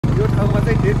यो ठाउँमा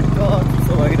चाहिँ डेली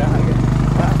चिसो भइरहेको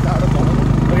जाडो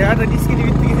भयो। यहाँ त निस्किने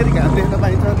बित्तिकै फेरि घाम देख्न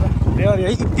पाइन्छ नि त। त्यही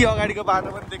यही यति अगाडिको बाटो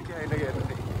पनि देखियो होइन कि हेर्नु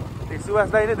त्यो सुवास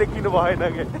दाइ नै देखिनु भएन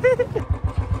कि।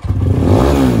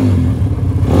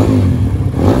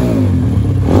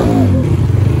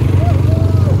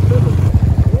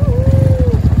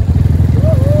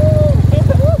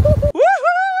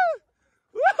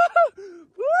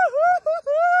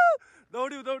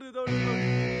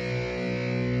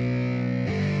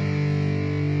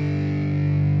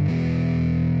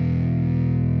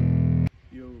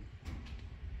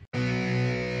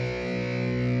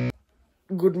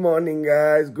 Good morning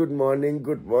guys, good morning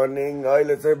good morning.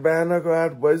 अहिले चाहिँ बिहानको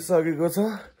 8 बजिसकेको छ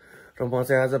र म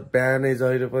चाहिँ आज बिहानै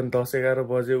जहिले पनि 10-11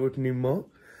 बजे उठ्ने म।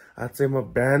 आज चाहिँ म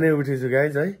बिहानै उठेछु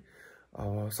गाइज है।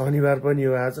 शनिबार पनि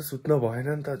हो आज, सुत्न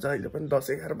भएन नि त, जहिले पनि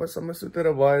 10-11 बजीसम्म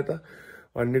सुतेर भयो त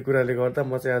भन्ने कुराले गर्दा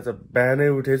म चाहिँ आज बिहानै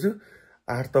उठेछु।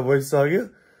 8 त बजिसक्यो।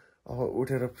 अब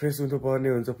उठेर फ्रेस हुनुपर्ने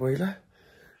हुन्छ पहिला।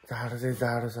 जाडो चाहिँ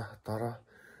जाडो छ, तर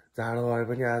जाडो भए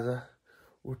पनि आज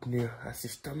उठ्ने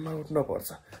सिस्टममा उठ्न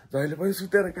पर्छ। जहिले पनि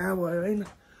सुतेर कहाँ भयो होइन।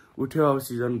 उठ्यो अब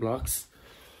सिजन ब्लग्स।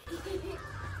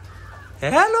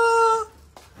 हेलो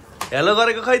हेलो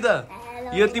गरेको खै त?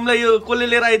 यो तिमीलाई यो कसले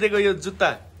लिएर आइदिएको यो जुत्ता?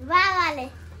 बाबाले।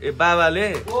 ए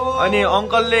बाबाले? अनि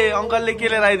अङ्कलले के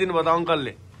लिएर आइदिनु भयो त?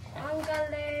 अङ्कलले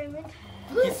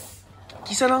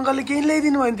किसान अङ्कलले केही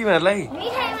ल्याइदिनु भयो नि तिमीहरूलाई?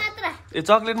 ए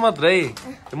चक्लेट मात्रै?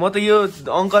 म त यो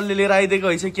अङ्कलले लिएर आइदिएको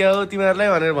हैछ क्या हो तिमीहरूलाई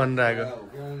भनेर भनिरहेको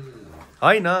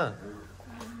होइन।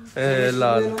 ए ल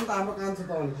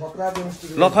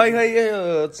ल खै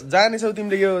जानेछौ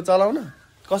तिमीले यो चलाउन?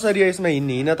 कसरी यसमा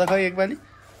हिँड्ने? हिँड त खै एकपालि।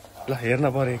 ल हेर्न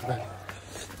पर्यो एकपालि।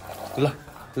 ल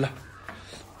ल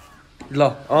ल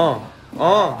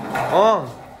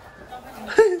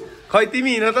खै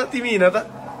तिमी हिँड त, तिमी हिँड त।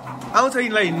 आउँछ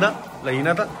यिनलाई हिँड्न? ल हिँड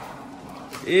त।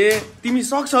 ए तिमी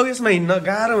सक्छौ यसमा हिँड्न?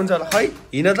 गाह्रो हुन्छ ल। खै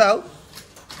हिँड त आऊ।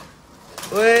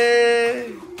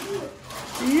 ओए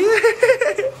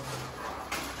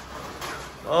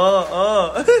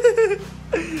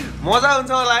मजा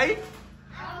हुन्छ होला है?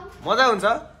 मजा हुन्छ?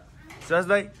 सुवास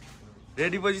दाइ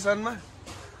रेडी पोजिसनमा?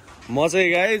 म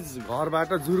चाहिँ गाइज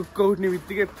घरबाट जुरुक्क उठ्ने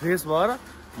बित्तिकै फ्रेस भएर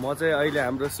म चाहिँ अहिले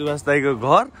हाम्रो सुवास दाइको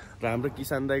घर र हाम्रो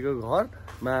किसान दाइको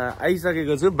घरमा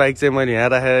आइसकेको छु। बाइक चाहिँ मैले यहाँ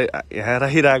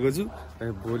राखिरहेको छु,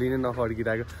 भोलि नै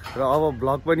नफर्किरहेको। र अब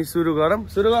भ्लग पनि सुरु गरौँ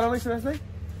है सुवास दाइ?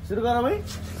 सुरु गरौँ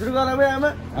है आमा?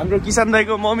 हाम्रो किसान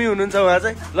दाइको मम्मी हुनुहुन्छ उहाँ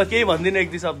चाहिँ। ल केही भनिदिनु एक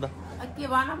दुई शब्द।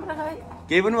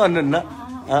 केही पनि भन्नुहुन्न?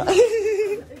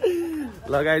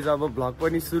 ल गाइज अब भ्लग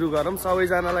पनि सुरु गरौँ।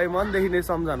 सबैजनालाई मनदेखि नै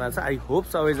सम्झना छ। आई होप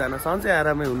सबैजना सन्चै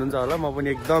आरामै हुनुहुन्छ होला। म पनि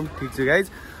एकदम ठिक छु गाइज।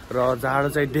 र जाडो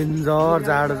चाहिँ डेन्जर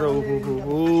जाडो छ।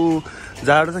 ओहो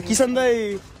जाडो छ किसान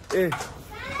दाइ। ए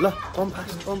ल कम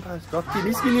फास्ट कति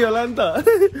निस्किने होला नि त।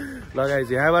 ल गाइज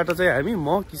यहाँबाट चाहिँ हामी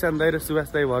म किसान दाइ र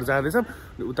सुवास दाइ भएर जाँदैछौँ।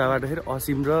 उताबाट फेरि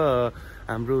असिम र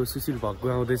हाम्रो सुशील भक्कु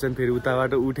आउँदैछन्। फेरि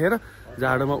उताबाट उठेर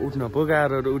जाडोमा उठ्न पो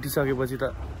गाह्रो, उठिसकेपछि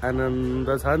त आनन्द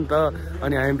छ नि त।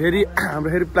 अनि हाम्रो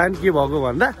फेरि प्लान के भएको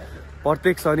भन्दा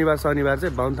प्रत्येक शनिबार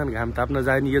चाहिँ बाहुन्थान घाम ताप्न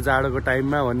जाने यो जाडोको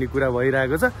टाइममा भन्ने कुरा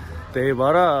भइरहेको छ। त्यही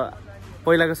भएर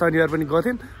पहिलाको शनिबार पनि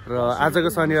गथ्यौँ र आजको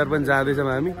शनिबार पनि जाँदैछौँ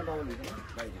हामी।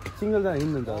 सिङ्गल जान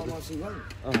हिँड्नुहुन्छ हजुर?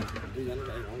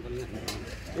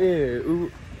 ए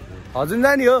हजुर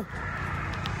जाने हो?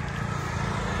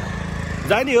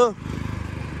 जाने हो?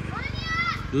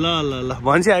 ल ल ल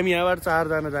भन्छ हामी यहाँबाट 4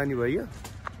 जना जाने भयो।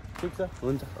 ठिक छ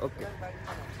हुन्छ ओके।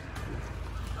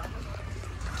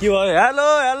 के भयो? हेलो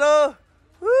हेलो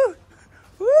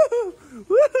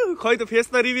खै त फेस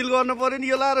त रिभिल गर्नु पर्यो नि,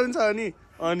 यो लाएर हुन्छ अनि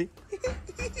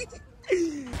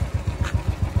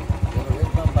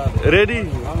रेडी?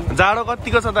 जाडो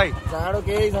कतिको छ दाइ? जाडो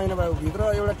केही छैन बाबु, भित्र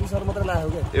एउटा टी सर्ट मात्रै लाग्यो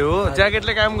क्या। ए हो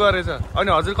ज्याकेटले काम गरेछ। अनि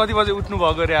हजुर कति बजे उठ्नु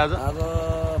भएको अरे आज? आज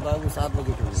बाबु 7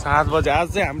 बजे। 7 बजे। आज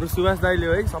चाहिँ हाम्रो सुवास दाइले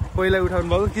है सबैलाई उठाउनु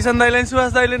भएको। किसान दाइलाई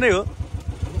सुवास दाइले नै हो?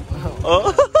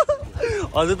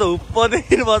 हजुर त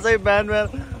हुप्पदेखि बस है बिहान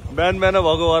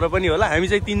भएको भएर पनि होला। हामी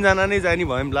चाहिँ 3 जना नै जाने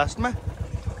भयौँ लास्टमा। म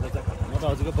त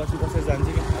हजुरको पछि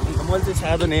जान्छु कि। मैले चाहिँ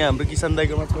साधो नै हाम्रो किसान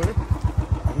दाइकोमा छोडेँ।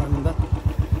 आनन्द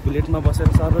बुलेटमा बसेर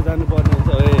सर जानुपर्ने हुन्छ।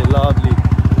 ए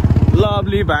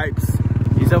लभली भाइब्स।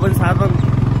 हिजो पनि साथमा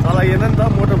चलाइएन नि त,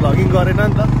 मोटो भ्लगिङ गरेन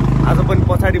नि त। आज पनि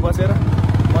पछाडि बसेर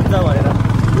मजा भएर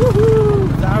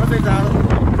जाडो चाहिँ जाडो।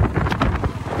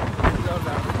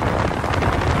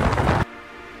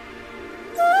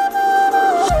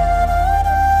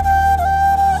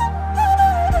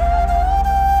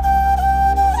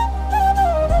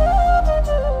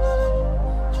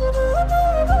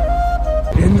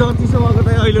 डेन्जर चिसो भएको त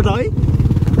अहिले त है।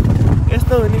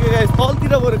 यस्तो हो नि कि गाइस,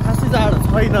 तलतिर बरु खासै जाडो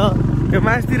छैन। यो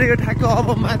माथितिर यो ठ्याक्क अब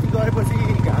माथि गएपछि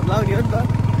घाम आउने हो नि त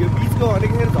यो बिचको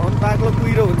भनेको फेरि झन् बाक्लो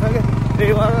कुहिरो हुन्छ क्या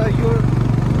त्यही भएर यो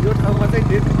ठाउँमा चाहिँ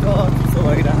चिसो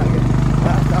भइरहेको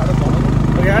क्या टाढो भयो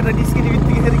यहाँ त निस्किने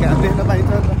बित्तिकै फेरि घाम देख्न पाइन्छ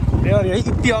नि त त्यही भएर यही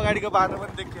यति अगाडिको बाटो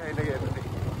पनि देखियो होइन क्या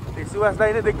त्यही सुभाष दाइ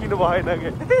नै देखिनु भएन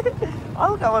क्या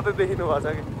हल्का मात्रै देखिनु भएछ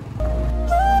कि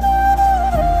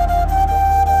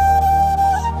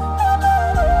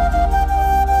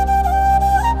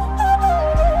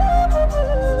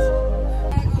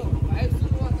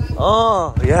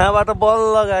यहाँबाट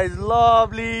बल्ल गाइज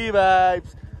लभली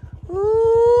भाइब्स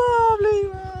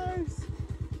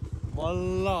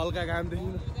बल्ल हल्का घाम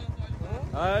देखिनु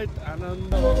हैट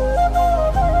आनन्द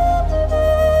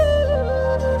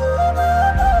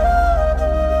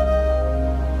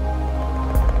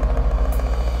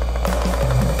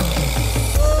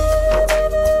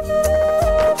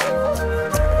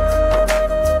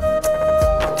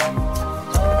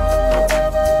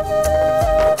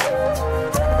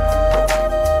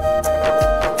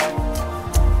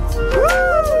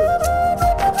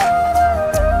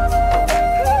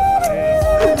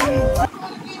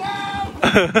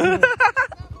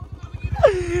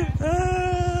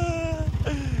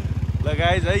ल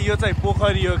गाइज है यो चाहिँ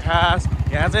पोखरी हो खास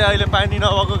यहाँ चाहिँ अहिले पानी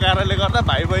नभएको कारणले गर्दा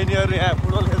भाइ बहिनीहरू यहाँ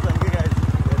फुटबल खेल्छन् कि गाइज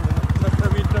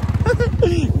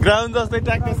ग्राउन्ड जस्तै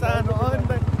ट्याक्कै सानो हो नि त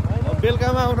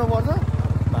बेलुकामा आउनुपर्छ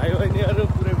भाइ बहिनीहरू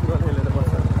पुरै फुटबल खेलेर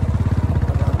बस्छ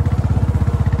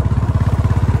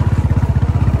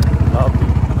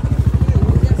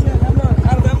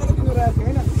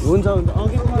हुन्छ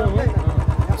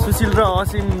सुशील र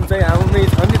असिम चाहिँ आउनै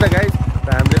छ नि त गाइस र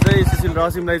हामीले चाहिँ सुशील र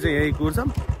असिमलाई चाहिँ यही कुर्छौँ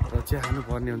र चिया खानु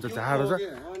पर्ने हुन्छ जाडो छ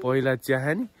पहिला चिया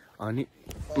खाने अनि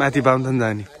माथि बाहुन्थन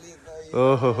जाने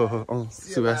ओहो हो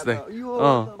सुभाष दाइ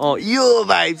यो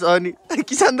भाइब्स अनि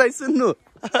किसान दाइ सुन्नु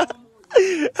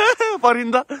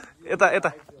परिन् त यता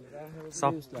यता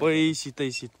सबै शीतै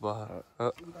शीत भयो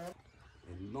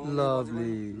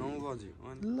lovely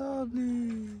lovely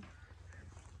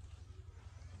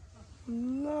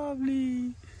lovely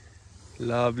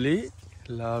lovely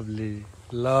lovely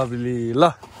lovely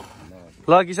ल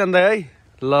ल किसान दाइ है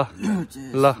ल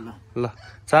ल ल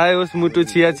चाहे होस् मुटु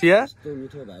चिया चिया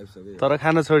तर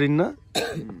खान छोडिन्न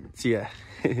चिया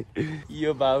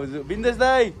यो भाउजू बिन्देश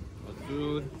दाइ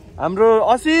हाम्रो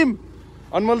असिम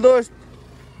अनमोल दोस्त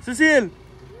सुशील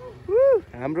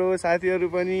हाम्रो साथीहरू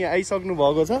पनि आइसक्नु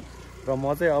भएको छ र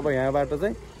म चाहिँ अब यहाँबाट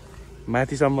चाहिँ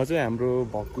माथिसम्म चाहिँ हाम्रो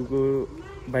भक्कुको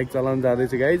बाइक चलाउनु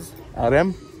जाँदैछु गाइज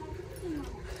आराम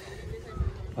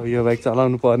अब यो बाइक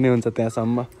चलाउनु पर्ने हुन्छ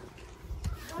त्यहाँसम्म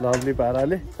लभली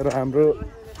पाराले र हाम्रो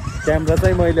क्यामेरा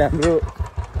चाहिँ मैले हाम्रो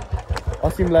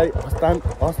असिमलाई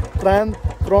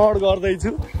हस्तान्तरण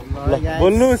गर्दैछु ल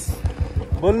बोल्नुहोस्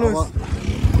बोल्नुहोस्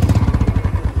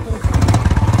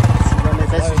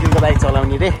सुशीलको बाइक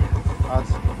चलाउने रे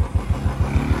हजुर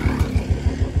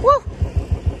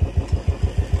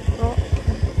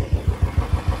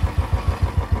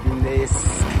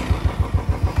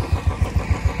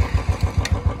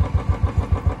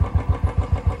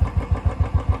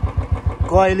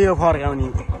कहिले हो फर्काउने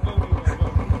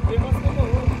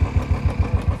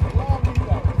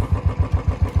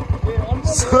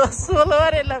सोलो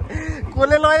अरे ल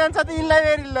कसले लैजान्छ त यिनलाई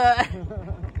फेरि ल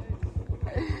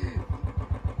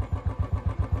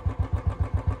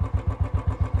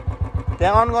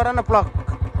त्यहाँ अन गर न प्लग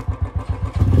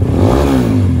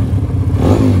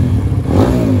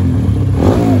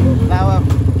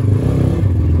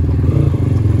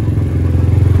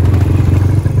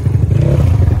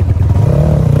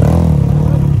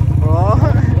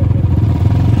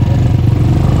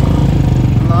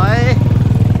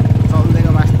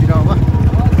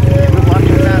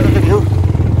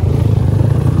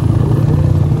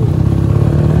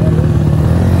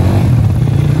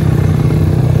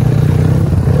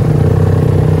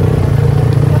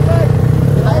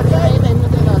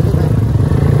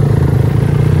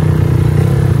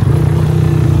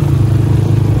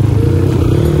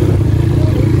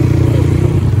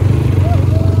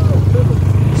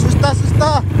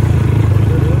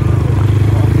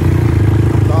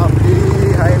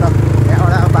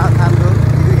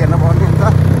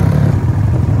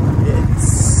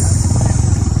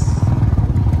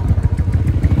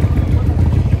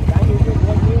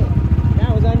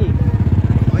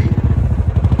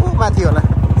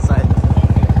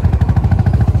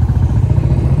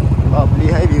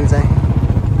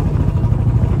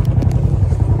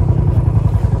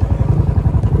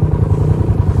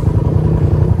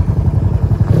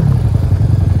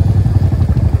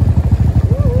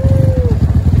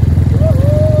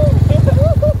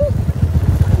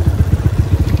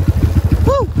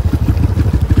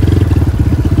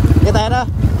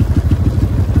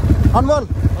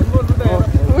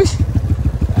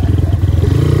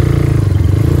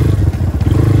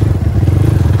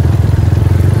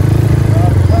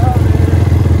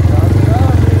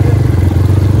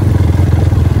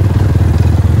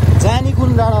जानी कुन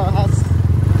डाँडा खास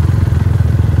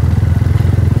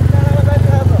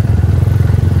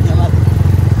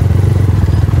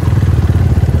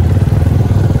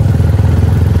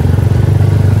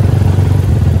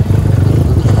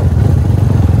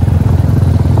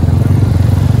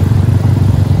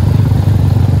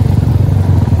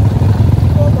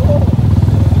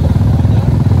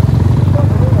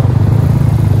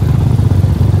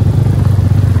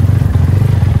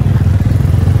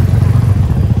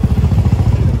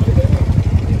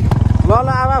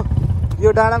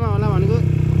यो डाँडामा होला भनेको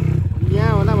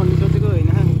यहाँ होला भन्ने सोचेको होइन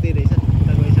उतै रहेछ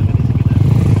उता गइसकेको रहेछ केटा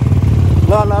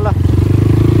ल ल ल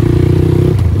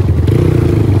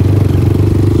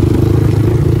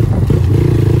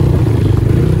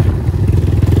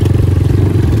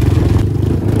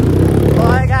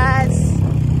गाइस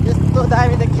यस्तो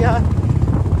दामी देखियो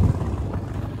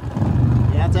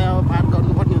यहाँ चाहिँ अब पार्क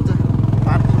गर्नुपर्ने हुन्छ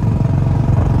पार्किङ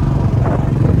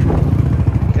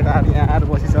केटाहरू यहाँ आएर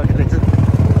बसिसकेको रहेछ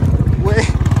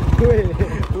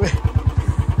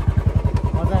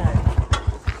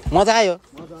मजा आयो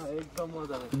एकदम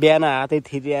मजा आयो बिहान हातै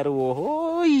थिरिएर ओहो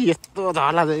यस्तो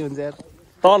झर्ला चाहिँ हुन्छ यार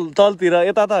तलतिर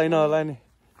यता त होइन होला नि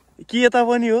कि यता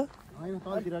पनि हो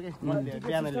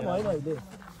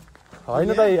होइन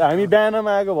त हामी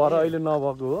बिहानमा आएको भएर अहिले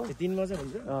नभएको हो 3 बजे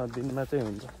हुन्छ दिनमा चाहिँ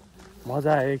हुन्छ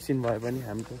मजा आयो एकछिन भए पनि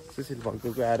हामी त सुशील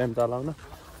भक्तको आराम चलाउन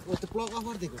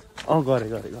गरे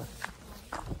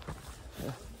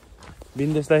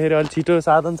बिन्देस्दाखेरि अलि छिटो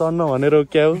साधन चढ्न भनेर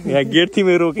क्या हो यहाँ गेट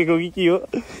थिमै रोकेको कि के हो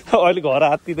अहिले घर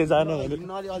हात्तिँदै जानु भने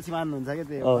अल्छी मान्नुहुन्छ क्या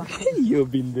त्यो यो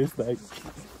बिन्देश दाइ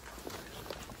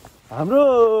हाम्रो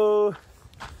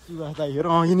सुभाष दाइ हेर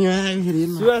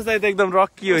सुभाष दाइ त एकदम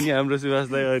रक्की हो नि हाम्रो सुभाष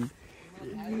दाइ अनि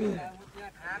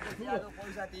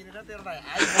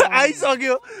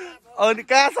आइसक्यो अनि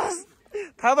कहाँ छस्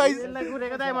थाहा भयो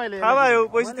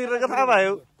पैसा तिरेको थाहा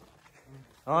भयो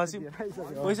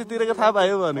पैसा तिरेको थाहा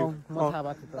भयो भने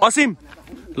असिम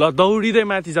ल दौडिँदै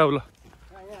माथि जाऊ ल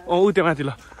ऊ त्यो माथि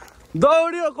ल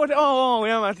दौडियो कोठे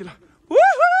यहाँ माथि ल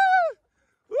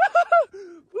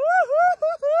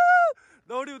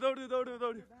दौड्यो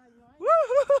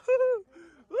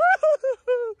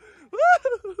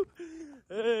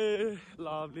ए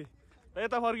लभली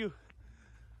यता फर्क्यौ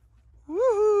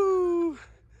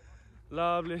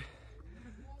लभली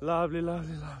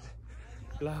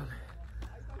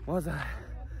मजा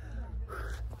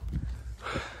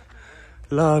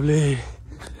लभली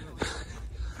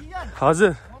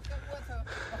हजुर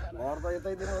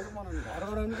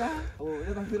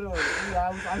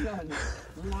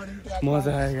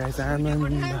मजा आयो गाइस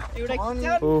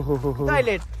आनन्द ओहो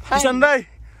किसन दाइ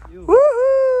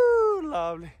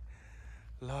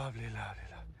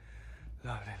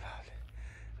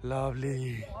लभली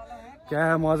क्या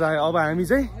मजा आयो अब हामी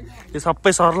चाहिँ यो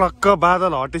सबै सर्लक्क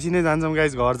बादल हटेपछि नै जान्छौँ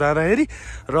गाइस घर जाँदाखेरि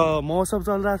र मौसम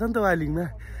चलिरहेको छ नि त वालिङमा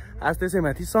आज त्यसै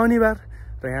माथि शनिबार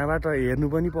र यहाँबाट हेर्नु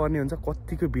पनि पर्ने हुन्छ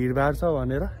कतिको भिडभाड छ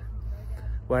भनेर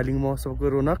वालिङ महोत्सवको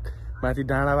रोनक माथि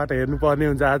डाँडाबाट हेर्नु पर्ने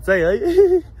हुन्छ आज चाहिँ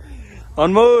है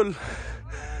अनमोल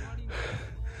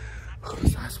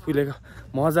सास फुलेको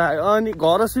मजा आयो अनि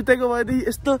घर सुतेको भएदेखि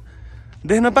यस्तो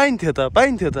देख्न पाइन्थ्यो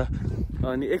त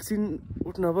अनि एकछिन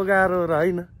उठ्न पो गाह्रो र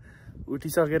होइन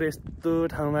उठिसकेर यस्तो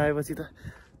ठाउँमा आएपछि त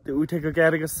त्यो उठेको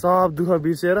क्यारेको सब दुःख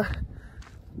बिर्सेर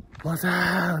मजा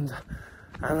हुन्छ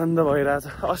आनन्द भइरहेछ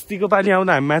अस्तिको पालि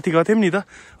आउँदा हामी माथि गथ्यौँ नि त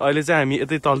अहिले चाहिँ हामी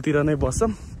यतै तलतिर नै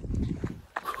बस्छौँ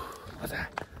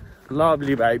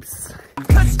lovely vibes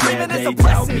Yeah, they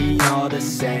doubt me all the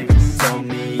same. Told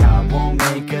me I won't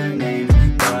make a name,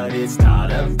 but it's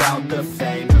not about the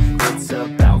fame. It's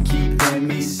about keeping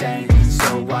me sane.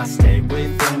 So I stay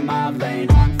within my lane.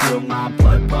 Feel my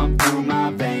blood pump through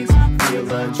my veins. Feel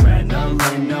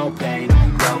adrenaline, no pain.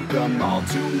 Welcome all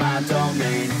to my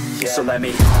domain. Yeah. So let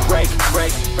me break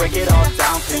it all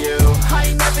down for you. I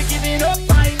ain't never giving up.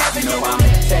 I ain't never giving up.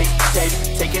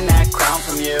 Taking that crown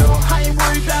from you. I ain't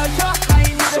worried about your.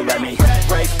 So let me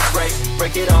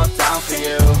break it all down for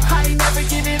you. I ain't never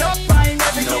giving up. I ain't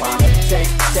never giving up.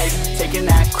 Taking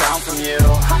that crown from you.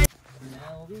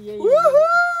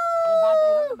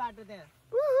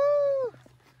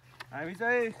 हामी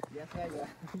चाहिँ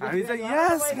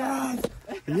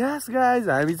यस guys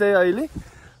हामी चाहिँ अहिले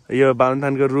यो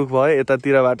बाहुनथानको रुख भयो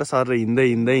यतातिरबाट sir हिँड्दै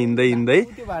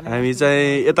हामी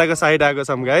चाहिँ यताको साइड आएको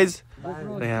छौँ गाइज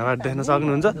र यहाँबाट देख्न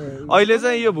सक्नुहुन्छ अहिले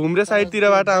चाहिँ यो भुम्रे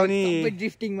साइडतिरबाट आउने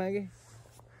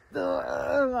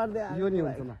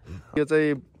यो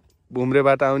चाहिँ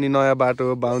भुम्रेबाट आउने नयाँ बाटो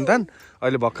हो बाहुन्थान।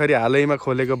 अहिले भर्खरै हालैमा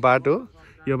खोलेको बाटो हो।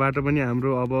 यो बाटो पनि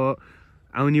हाम्रो अब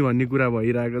आउने भन्ने कुरा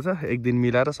भइरहेको छ। एक दिन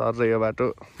मिलाएर सर यो बाटो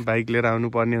बाइक लिएर आउनु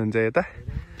पर्ने हुन्छ यता।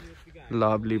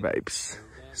 लभली भाइब्स,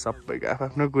 सबैको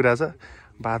आफ्नो कुरा छ।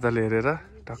 बादल हेरेर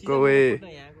टक्क वे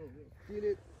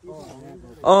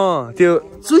त्यो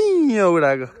चुइँ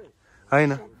उडाएको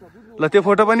होइन। ल त्यो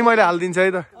फोटो पनि मैले हालिदिन्छु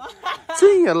है त।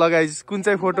 चुइँ लगाइस् कुन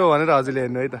चाहिँ फोटो भनेर हजुरले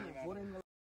हेर्नु है त।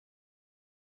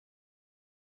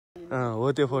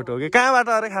 हो त्यो फोटो हो कि कहाँबाट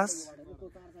अरे खास?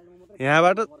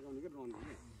 यहाँबाट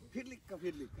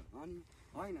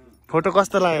फोटो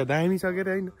कस्तो लाग्यो? दामी छ के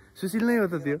होइन? सुशील नै हो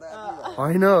त त्यो?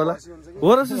 होइन होला। हो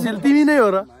र सुशील तिमी नै हो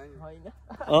र?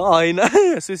 होइन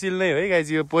सुशील नै हो है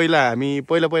गाइज। यो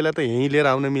पहिला त यहीँ लिएर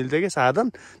आउन मिल्थ्यो कि साधन,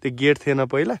 त्यो गेट थिएन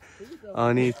पहिला।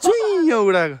 अनि चुइँ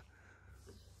उडाएको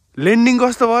ल्यान्डिङ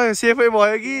कस्तो भयो? सेफै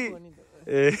भयो कि?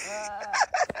 ए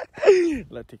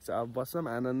ल ठिक छ, अब बसौँ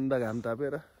आनन्द घाम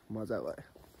तापेर मजा भयो।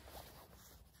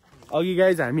 अघि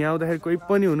गाइज हामी आउँदाखेरि कोही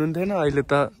पनि हुनुहुन्थेन, अहिले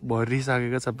त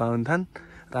भरिसकेको छ बाहुन्थान।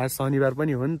 र आज शनिबार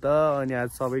पनि हो नि त, अनि आज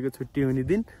सबैको छुट्टी हुने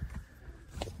दिन।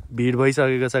 भिड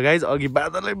भइसकेको छ गाइज। अघि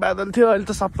बादलै बादल थियो, अहिले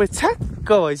त सबै छ्याक्क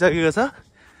भइसकेको छ।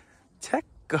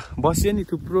 छ्याक्क बस्यो नि,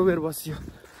 थुप्रो बेर बस्यो।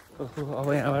 अब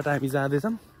यहाँबाट हामी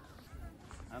जाँदैछौँ।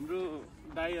 हाम्रो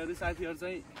दाईहरू साथीहरू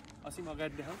चाहिँ असीम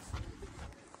अगाडि देखाउँछ।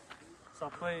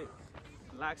 सबै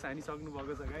लाक्स हानिसक्नु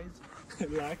भएको छ गाइज।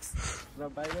 लाक्स र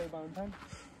बाई बाई बाहुन्थान,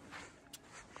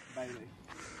 बाई बाई।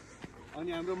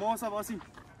 अनि हाम्रो मौसम असीम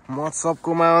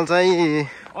महोत्सवको माहौल चाहिँ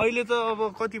अहिले त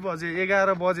अब कति बजे?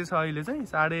 11 बजे छ अहिले चाहिँ।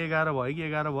 11:30 भयो कि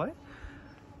 11 भयो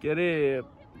के अरे।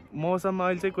 मौसममा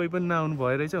अहिले चाहिँ कोही पनि नआउनु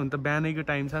भयो रहेछ। हुन त बिहानैको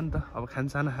टाइम छ नि त। अब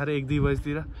खानसाना खाएर 1-2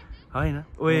 बजीतिर होइन।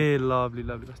 ओए लभली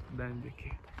लभली, कस्तो दामी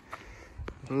देखेँ।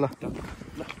 ल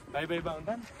बाई बाई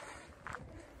बाहुन्थान।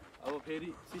 अब फेरि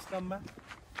सिस्टममा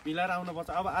मिलाएर आउनुपर्छ।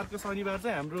 अब अर्को शनिबार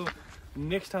चाहिँ हाम्रो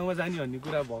नेक्स्ट ठाउँमा जाने भन्ने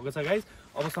कुरा भएको छ गाइज।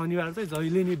 अब शनिबार चाहिँ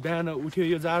जहिले नि बिहान उठ्यो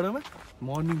यो जाडोमा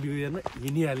मर्निङ भ्यू हेर्न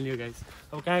हिँडिहाल्ने गाइज।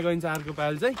 अब कहाँ गइन्छ अर्को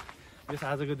पालि चाहिँ। यस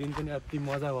आजको दिन पनि अति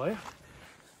मजा भयो।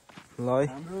 ल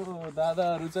हाम्रो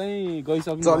दादाहरू चाहिँ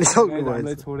गइसक्नु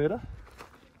हामीलाई छोडेर।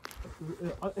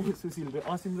 सुशील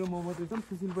असीम र म मात्रै छौँ।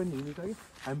 सुशील पनि हिँडिसक्यो।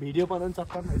 हामी भिडियो बनाउनु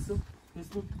चक्करमा यसो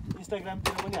फेसबुक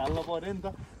इन्स्टाग्रामतिर पनि हाल्नु पऱ्यो नि त।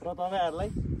 र तपाईँहरूलाई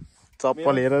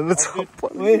चप्पल हेरेर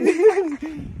चप्पल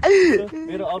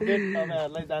मेरो अपडेट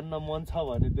तपाईँहरूलाई जान्न मन छ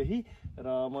भनेदेखि र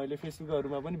मैले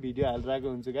फेसबुकहरूमा पनि भिडियो हालिरहेको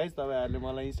हुन्छु गाइज। तपाईँहरूले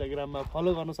मलाई इन्स्टाग्राममा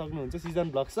फलो गर्न सक्नुहुन्छ। सिजन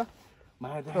ब्लग छ,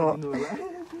 माया देखाइदिनु होला।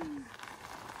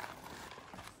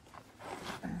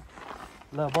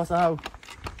 ल बस आऊ।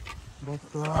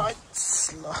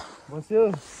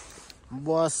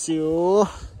 बस्यो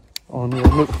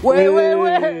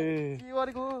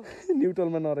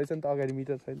न्युट्रलमा नरहेछ नि त, अगाडि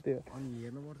मिटर छैन त्यो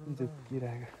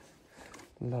झुक्किरहेको।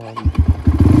 ल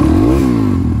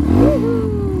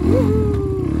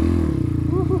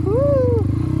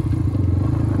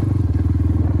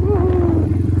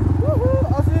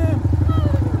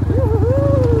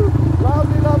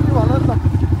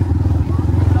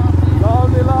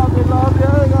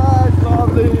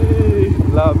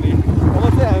लभली। अब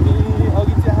चाहिँ हामी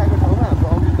अघि चाहिँ आएको ठाउँमा हाम्रो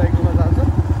अमृत दाइकोमा जान्छौँ।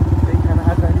 त्यही खाना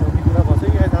खाना खाने भन्ने कुरा भन्छ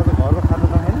कि आज घरमा खाना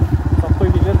नखाने सबै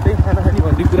मिलेर त्यही खाना खाने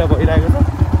भन्ने कुरा भइरहेको छ।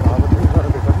 अब त्यही गरेर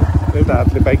भेटौँ। एउटा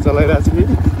हातले बाइक चलाइरहेको छु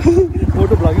फेरि।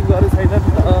 फोटो भ्लगिङ गरेर छैन नि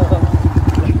त,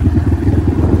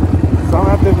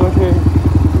 समातेको थिएँ।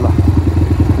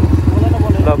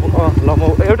 ल म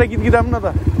एउटा गीत गीत आऊँ न त।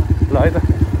 ल है त।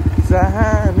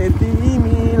 चाहने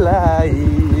तिमीलाई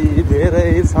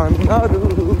धेरै छन् अरू,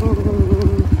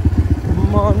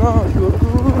 मनको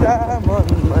कुरा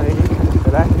मनमै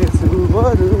राख्नेछु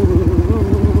बरु,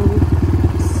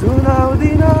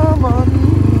 सुनाउँदिन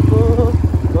मनको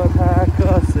कथा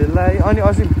कसलाई। अनि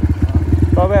असीम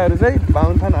तपाईँहरू चाहिँ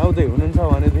बाहुन्थान आउँदै हुनुहुन्छ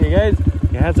भनेदेखि गाइज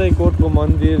यहाँ चाहिँ कोटको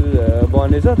मन्दिर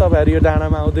बनेछ। तपाईँहरू यो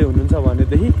डाँडामा आउँदै हुनुहुन्छ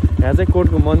भनेदेखि यहाँ चाहिँ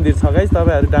कोटको मन्दिर छ गाइज।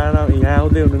 तपाईँहरू डाँडा यहाँ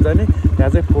आउँदै हुनुहुन्छ भने यहाँ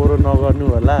चाहिँ फोहोर नगर्नु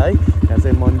होला है। यहाँ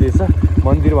चाहिँ मन्दिर छ।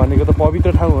 मन्दिर भनेको त पवित्र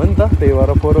ठाउँ हो नि त, त्यही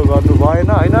भएर फोहोर गर्नु भएन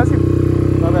होइन असीम।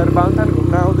 तपाईँहरू बाहुन्थान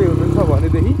घुम्न आउँदै हुनुहुन्छ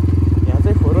भनेदेखि यहाँ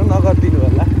चाहिँ फोहोर नगरिदिनु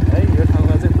होला है। यो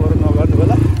ठाउँमा चाहिँ फोहोर नगर्नु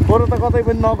होला। फोहोर त कतै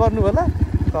पनि नगर्नु होला,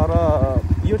 तर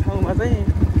यो ठाउँमा चाहिँ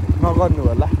नगर्नु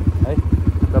होला है।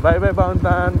 ल by by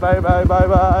बाहुन्थान, by by by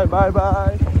by by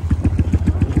by.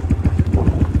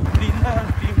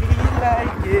 तिमीलाई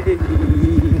केही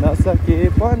नसके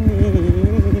पनि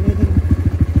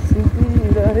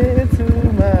सुनिरहेछु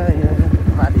माया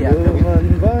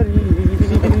मनभरि।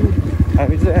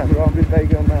 हामी चाहिँ हाम्रो अमृत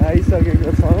दाइकोमा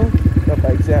आइसकेको छौँ। र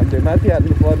बाइक चाहिँ हामीले माथि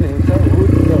हाल्नु पर्ने हुन्छ।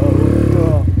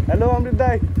 हेलो अमृत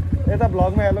दाइ, यता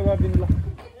भ्लगमा हेलो गरिदिनु ल।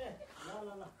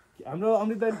 हाम्रो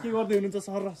अमृत दाइ के गर्दै हुनुहुन्छ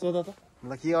सर र सोध त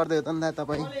ल के गर्दै हो त नि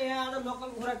तपाईँ मैले यहाँ आज लोकल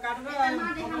कुखुरा काटेर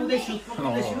पकाउँदैछु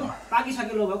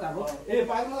पाकिसक्यो लगभग अब ए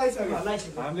पाक्न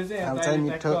लागिसक्यो हामीले चाहिँ यहाँ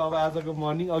दाइले ट्याक्क अब आजको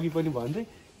मर्निङ अघि पनि भन्दै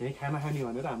यही खाना खाने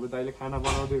भनेर हाम्रो दाइले खाना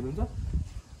बनाउँदै हुनुहुन्छ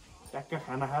ट्याक्क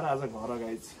खाना खाएर आज घर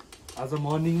गाइज आज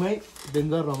मर्निङमै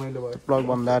डेन्जर रमाइलो भयो ब्लग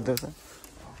बन्द गर्दैछ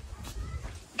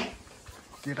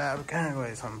केटाहरू कहाँ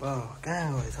गएछन् त कहाँ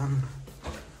गएछन्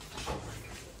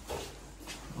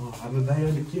हाम्रो दाइ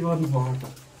अहिले के गर्नु भयो त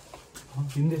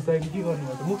हिँड्दैछ दाइले के गर्नु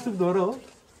भयो त मुखसुख धोरो हो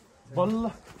बल्ल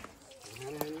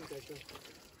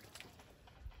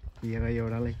हेर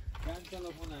एउटालाई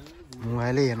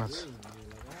मोबाइलै हेर्नुहोस्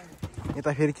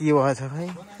यता फेरि के भएछ खै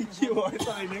के भएछ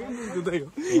होइन मुख धुँदै हो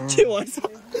के भएछ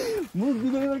मुख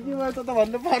धुँदै के भएछ त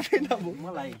भन्नु पर्दैन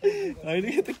मलाई होइन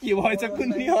यो त के भएछ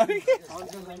कुन्नी अरे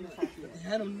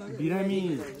बिरामी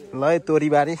ल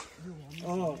तोरीबारी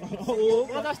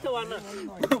म जस्तो भन्न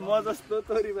म जस्तो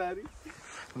तोरीबारी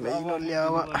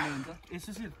अब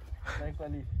यसो सिर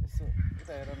दाइपाली यसो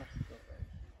उता हेर न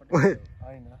ओए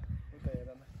होइन उता हेर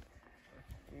न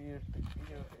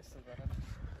यसो गर न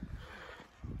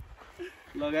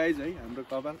लगाइज है हाम्रो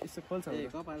कपाल यसो खोल्छ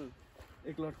कपाल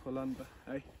एक लट खोल नि त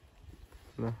है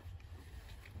ल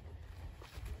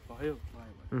भयो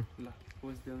ल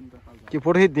पोज देऊ नि त के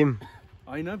फोटो खिच्दिम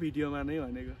होइन भिडियोमा नै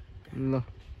भनेको ल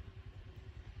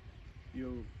यो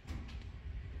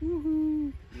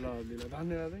ल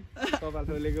धन्यवाद है कपाल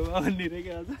खोलेको भनिदिएर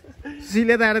क्या आज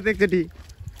सिले त आएर त एकचोटि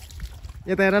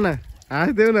यता हेर न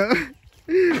हाँस्देऊ न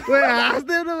ओए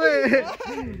हाँस्देऊ न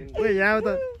ओए यहाँ त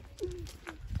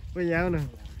ओए यहाँ न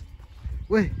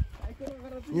ओए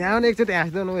यहाँ न एकचोटि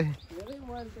हाँस्देऊ न ओए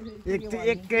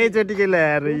एकैचोटि के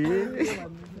ल्याएर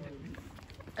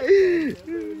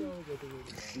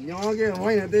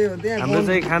हाम्रो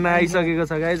चाहिँ खाना आइसकेको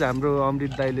छ गाइज हाम्रो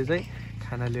अमृत दाइले चाहिँ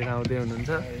खाना लिएर आउँदै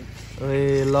हुनुहुन्छ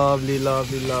ओए lovely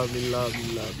lovely lovely lovely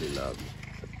lovely lovely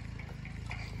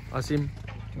Asim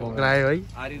भोग्रायो है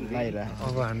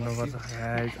अब हान्नुपर्छ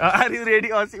आर यु रेडी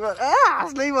असिम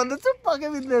हाँस्नै भन्दा चुप्पकै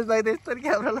बित्लेस दाइ त्यस्तो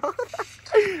क्यामेरा ल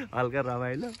हल्का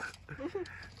रमाइलो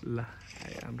ल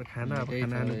हाम्रो खाना अब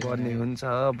खाना खानु पर्ने हुन्छ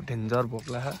अब डेन्जर भोक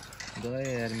लाग्छ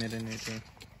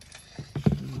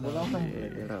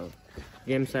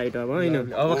गेम साइड अब होइन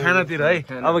अब खानातिर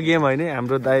है अब गेम होइन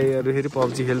हाम्रो दाइहरू फेरि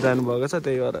पब्जी खेल्न जानुभएको छ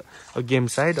त्यही भएर अब गेम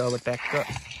साइड अब ट्याक्क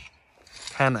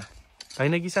खाना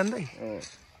होइन किसान दाइ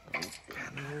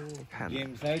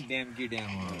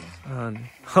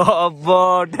अब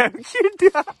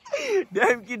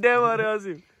ड्यामकी ड्याम अरे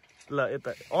हजुर ल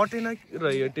यता अटेन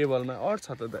र यो टेबलमा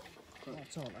अट्छ त दाइ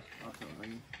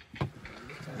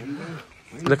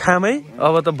ल खाम है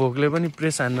अब त भोकले पनि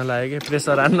प्रेस हान्न लाग्यो कि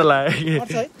प्रेसर हान्न लाग्यो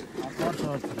कि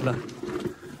ल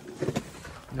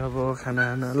अब खाना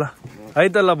खाना ल है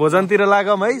त ल भोजनतिर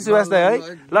लागौँ है सुभाष दाई है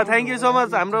ल थ्याङ्क यू सो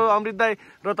मच हाम्रो अमृत दाई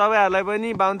र तपाईँहरूलाई पनि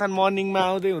बाहुनथान मर्निङमा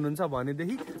आउँदै हुनुहुन्छ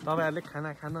भनेदेखि तपाईँहरूले खाना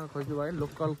खान खोज्नु भयो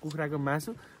लोकल कुखुराको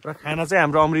मासु र खाना चाहिँ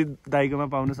हाम्रो अमृत दाईकोमा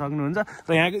पाउन सक्नुहुन्छ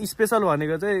र यहाँको स्पेसल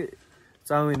भनेको चाहिँ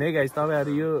चाउमिन है गाइस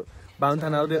तपाईँहरू यो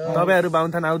तपाईँहरू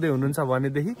बाहुनथान आउँदै हुनुहुन्छ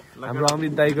भनेदेखि हाम्रो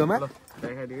अमृत दाईकोमा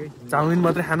चाउमिन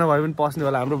मात्रै खानु भयो भने पस्नु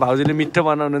होला हाम्रो भाउजूले मिठो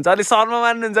बनाउनुहुन्छ अलिक शर्मा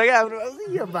मान्नुहुन्छ क्या हाम्रो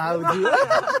भाउजू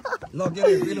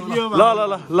ल ल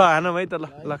ल ल हानौँ है त ल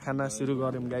ल खाना सुरु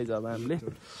गऱ्यौँ गाइज अब हामीले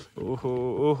ओहो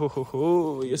ओहो हो हो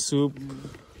यो सुप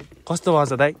कस्तो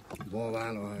भएछ दाइ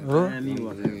हो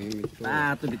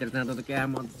भित्र जाँदा त क्या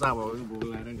मजा भयो भोक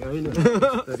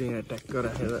लागेर यहाँ ट्याक्क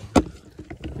राखेर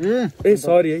ए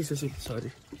सरी है सुशील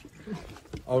सरी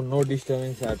अब नो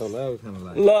डिस्टर्बेन्स एट अल है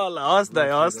खानालाई ल ल हस् दाइ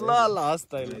हस् ल ल हस्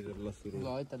दाइ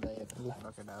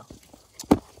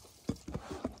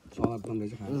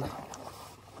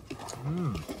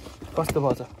कस्तो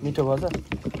भएछ मिठो भएछ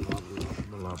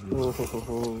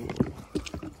ओहो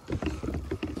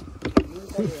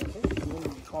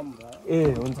ए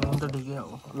हुन्छ हुन्छ ठिकै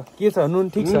हो ल के छ नुन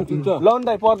ठिक छ ल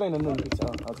दाइ पर्दैन नुन ठिक छ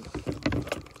हजुर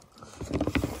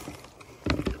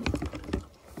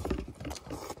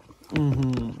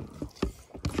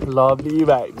lovely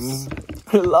vibes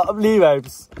lovely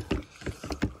vibes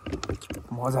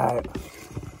मजा आयो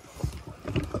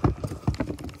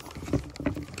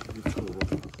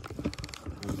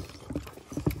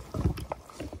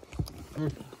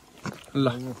ल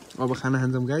अब खाना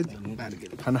खान्छौँ गाइज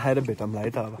खाना खाएर भेटौँला है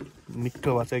त अब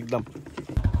मिठो भएछ एकदम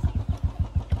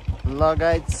ल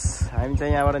गाइज हामी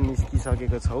चाहिँ यहाँबाट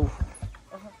निस्किसकेको छौँ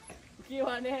के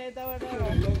भने यताबाट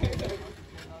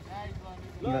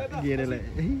गेरेलाई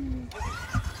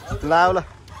ल ल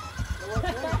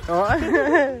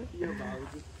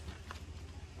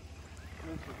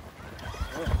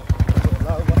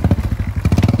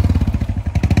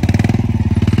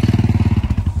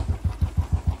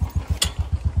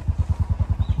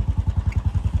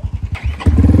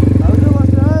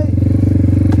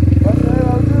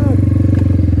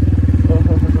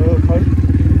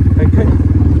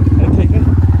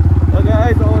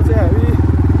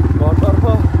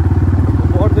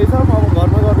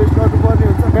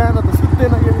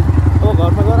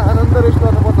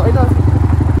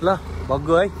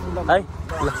भग्गु है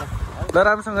ल ल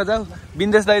राम्रोसँग जाऊ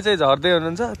बिन्देश दाई चाहिँ झर्दै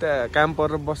हुनुहुन्छ त्यहाँ काम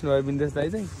परेर बस्नुभयो बिन्देश दाई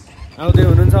चाहिँ आउँदै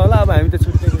हुनुहुन्छ होला अब हामी त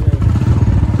छुट्टै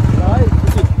है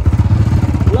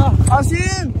ल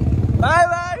असिम बाई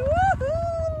बाई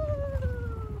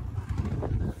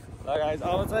ल गाइस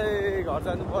अब चाहिँ घर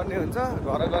जानु पर्ने हुन्छ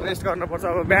घर गएर रेस्ट गर्नुपर्छ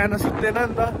अब बिहान सुत्दैन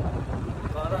नि त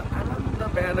घर आनन्द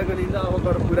बिहानको निन्दा अब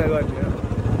गएर पुरा गर्ने हो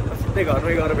सिधै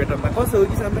घरमै गएर भेटौँ कसो हो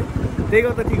कि सधैँ त्यही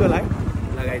गर्दा ठिक होला है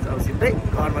ल गाइस अब सिधै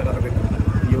घरमा गएर भेटौँ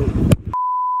यो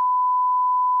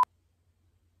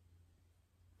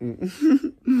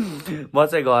म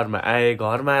चाहिँ घरमा आएँ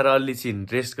घरमा आएर अल्लिछिन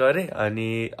रेस्ट गरेँ अनि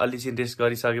अल्लिछिन रेस्ट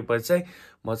गरिसकेपछि चाहिँ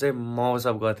म चाहिँ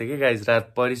मौसम गर्थेँ कि गाइज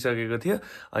रात परिसकेको थियो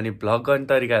अनि भ्लग गर्ने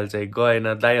तरिकाले चाहिँ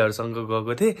गएन दाइहरूसँग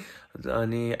गएको थिएँ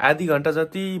अनि आधी घन्टा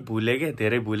जति भुलेँ के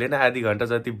धेरै भुलेन आधी घन्टा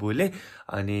जति भुलेँ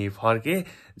अनि फर्केँ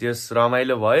जस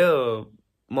रमाइलो भयो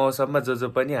मौसममा जो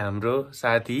पनि हाम्रो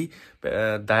साथी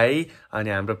दाई अनि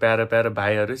हाम्रो प्यारो प्यारो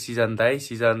भाइहरू सिजन दाई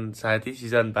सिजन साथी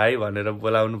सिजन भाइ भनेर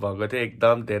बोलाउनु भएको थियो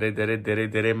एकदम धेरै धेरै धेरै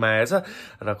धेरै माया छ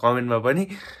र कमेन्टमा पनि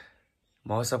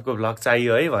मौसमको भ्लग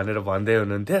चाहियो है भनेर भन्दै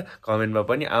हुनुहुन्थ्यो कमेन्टमा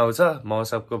पनि आउँछ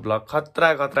मौसमको भ्लग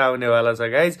खतरा खतरा आउनेवाला छ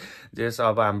गाइज जस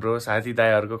अब हाम्रो साथी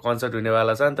दाइहरूको कन्सर्ट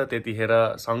हुनेवाला छ नि त त्यतिखेर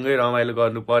सँगै रमाइलो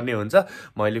गर्नुपर्ने हुन्छ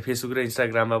मैले फेसबुक र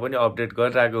इन्स्टाग्राममा पनि अपडेट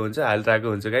गरिरहेको हुन्छ हालिरहेको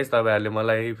हुन्छ गाइज तपाईँहरूले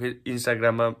मलाई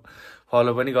इन्स्टाग्राममा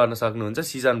फलो पनि गर्न सक्नुहुन्छ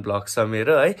सिजन भ्लग छ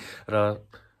मेरो है र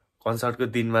कन्सर्टको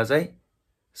दिनमा चाहिँ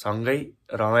सँगै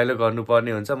रमाइलो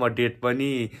गर्नुपर्ने हुन्छ म डेट पनि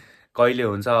कहिले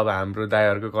हुन्छ अब हाम्रो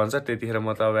दाइहरूको कन्सर्ट त्यतिखेर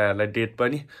म तपाईँहरूलाई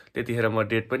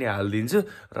डेट पनि हालिदिन्छु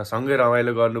र सँगै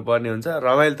रमाइलो गर्नुपर्ने हुन्छ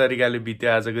रमाइलो तरिकाले बित्यो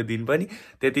आजको दिन पनि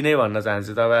त्यति नै भन्न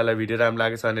चाहन्छु तपाईँहरूलाई भिडियो राम्रो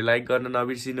लागेको छ भने लाइक गर्न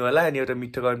नबिर्सिनु होला अनि एउटा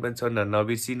मिठो कमेन्ट पनि छोड्न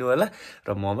नबिर्सिनु होला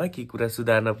र ममा के कुरा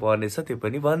सुधार्न पर्नेछ त्यो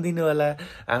पनि भनिदिनु होला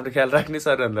हाम्रो ख्याल राख्ने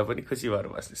सबैभन्दा पनि खुसी भएर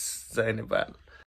बस्नुहोस् जय नेपाल।